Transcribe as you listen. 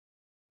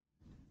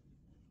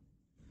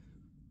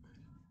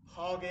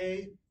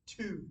Pal-Gwe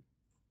 2.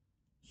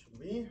 Should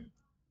we?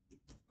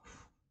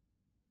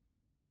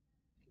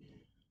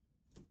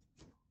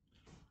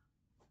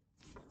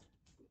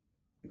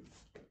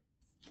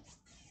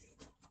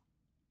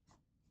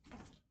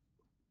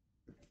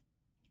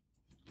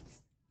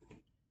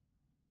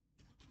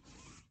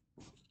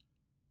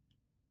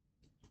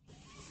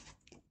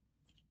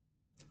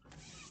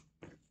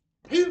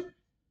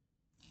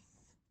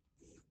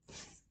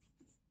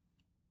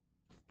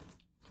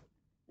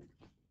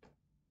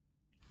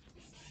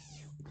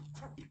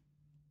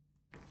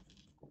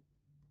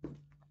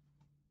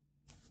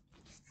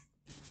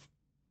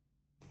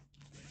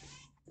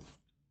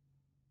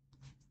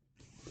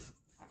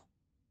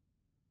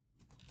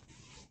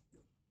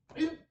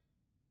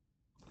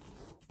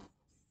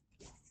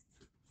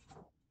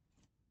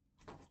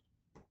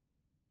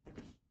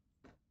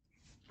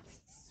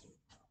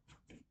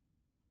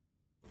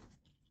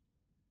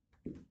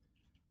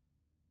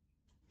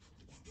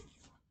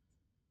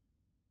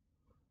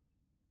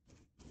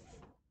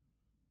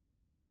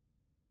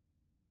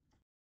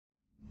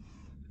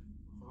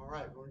 All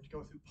right, we're going to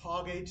go through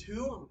Pal-Gwe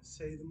 2. I'm going to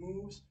say the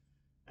moves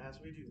as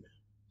we do that.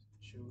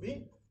 Should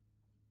we?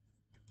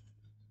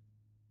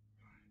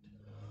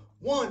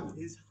 1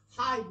 is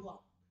high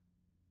block.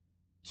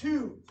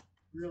 2,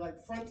 rear leg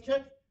front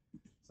kick.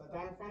 Set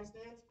down front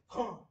stance,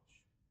 punch.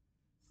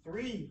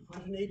 3,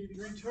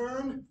 180-degree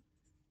turn.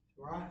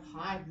 Right,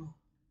 high block.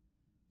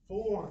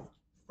 4,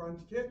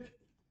 front kick.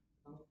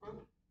 On the front,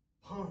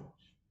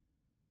 punch.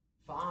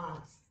 5,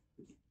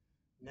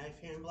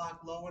 knife hand block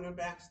low in a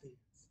back stance.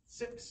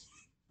 6,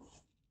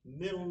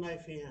 middle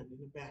knife hand in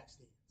a back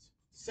stance.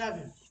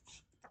 7,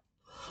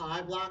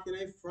 high block in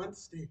a front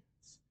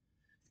stance.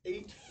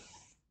 8,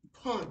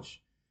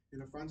 punch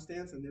in a front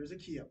stance, and there's a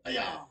key up.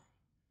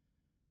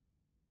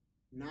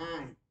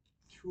 9,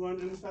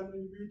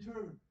 270-degree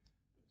turn.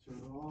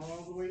 Turn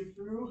all the way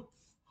through,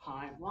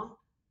 high block.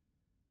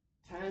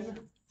 10,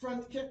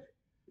 front kick,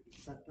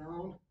 set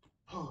down,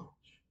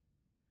 punch.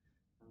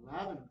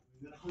 11,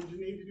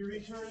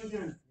 180-degree turn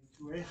again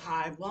into a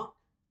high block.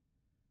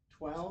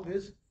 12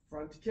 is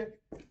front kick,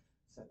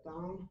 set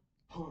down,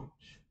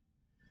 punch.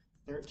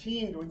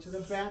 13, going to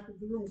the back of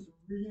the room, so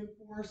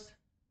reinforced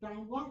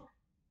down block.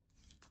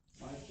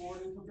 Slide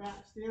forward into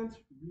back stance,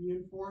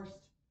 reinforced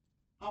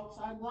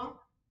outside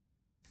block.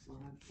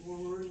 Slide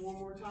forward one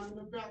more time in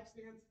the back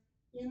stance,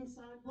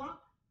 inside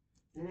block.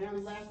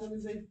 And last one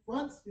is a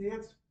front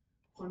stance,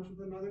 punch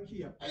with another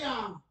key up.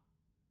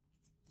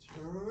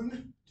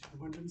 Turn,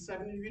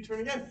 270-degree turn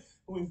again.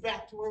 Going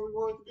back to where we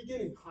were at the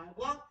beginning. High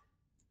block,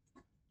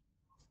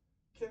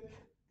 kick,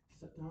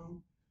 set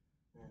down,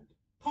 and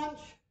punch.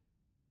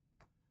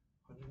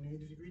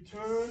 180-degree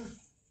turn,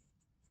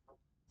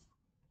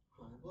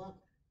 high block,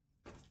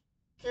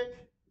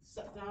 kick,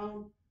 set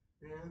down,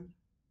 and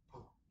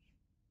punch.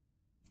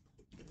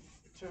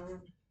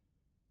 Turn.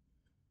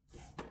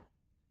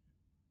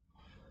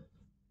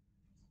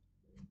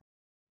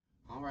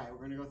 All right, we're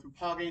going to go through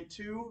Pal-Gwe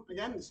 2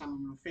 again. This time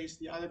I'm going to face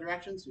the other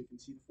direction so you can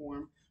see the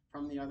form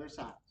from the other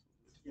side.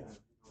 So together,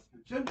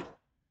 attention.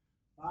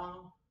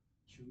 Bow,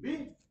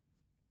 chubi.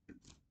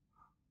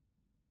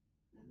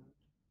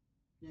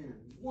 And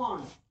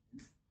 1,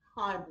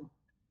 high block.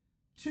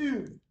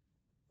 2,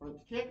 front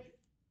kick,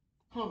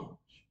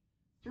 punch.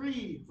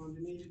 3,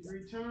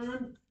 180-degree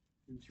turn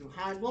into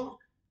high block.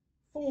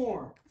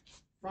 4,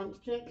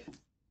 front kick,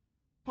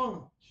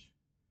 punch.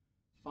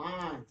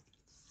 5,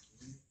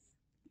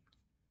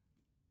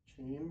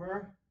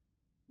 chamber,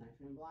 knife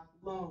hand block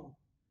low.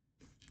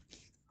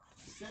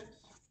 6,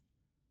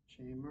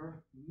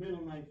 chamber,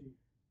 middle knife hand.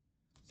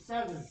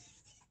 7,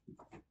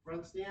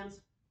 front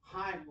stance,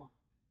 high block.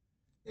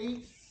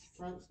 8,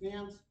 front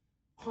stance,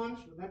 punch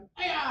with that.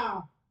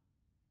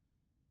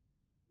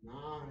 9,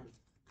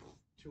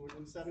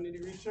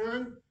 270-degree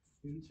turn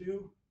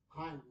into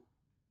high block.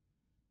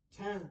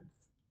 10,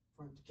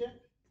 front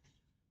kick,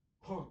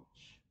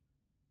 punch.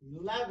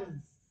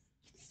 11,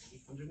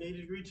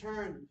 180-degree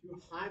turn into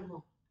high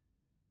block.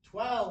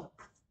 12,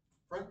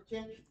 front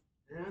kick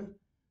and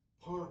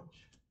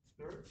punch.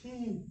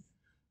 13,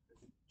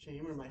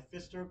 chamber, my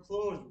fists are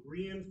closed,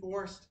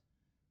 reinforced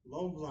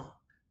low block.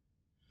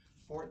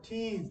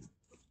 14,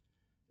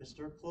 fists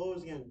are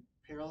closed again,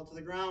 parallel to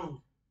the ground,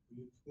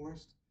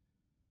 reinforced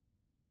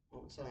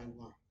outside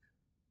block.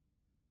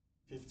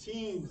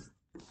 15,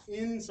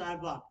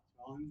 inside block,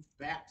 all in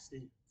back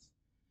stance.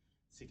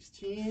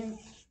 16,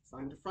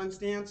 slide to front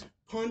stance,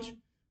 punch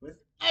with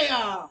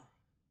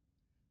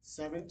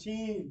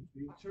 17,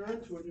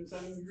 return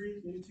 270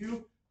 degrees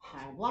into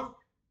high block.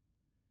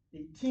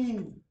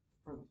 18,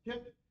 front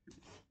kick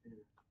and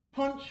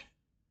punch.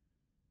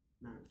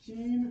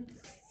 19,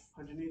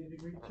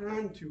 180-degree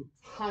turn to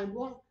high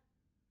block.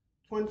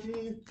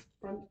 20,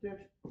 front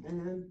kick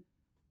and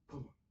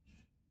punch.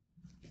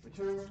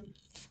 Return,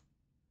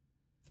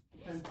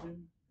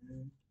 attention,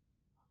 and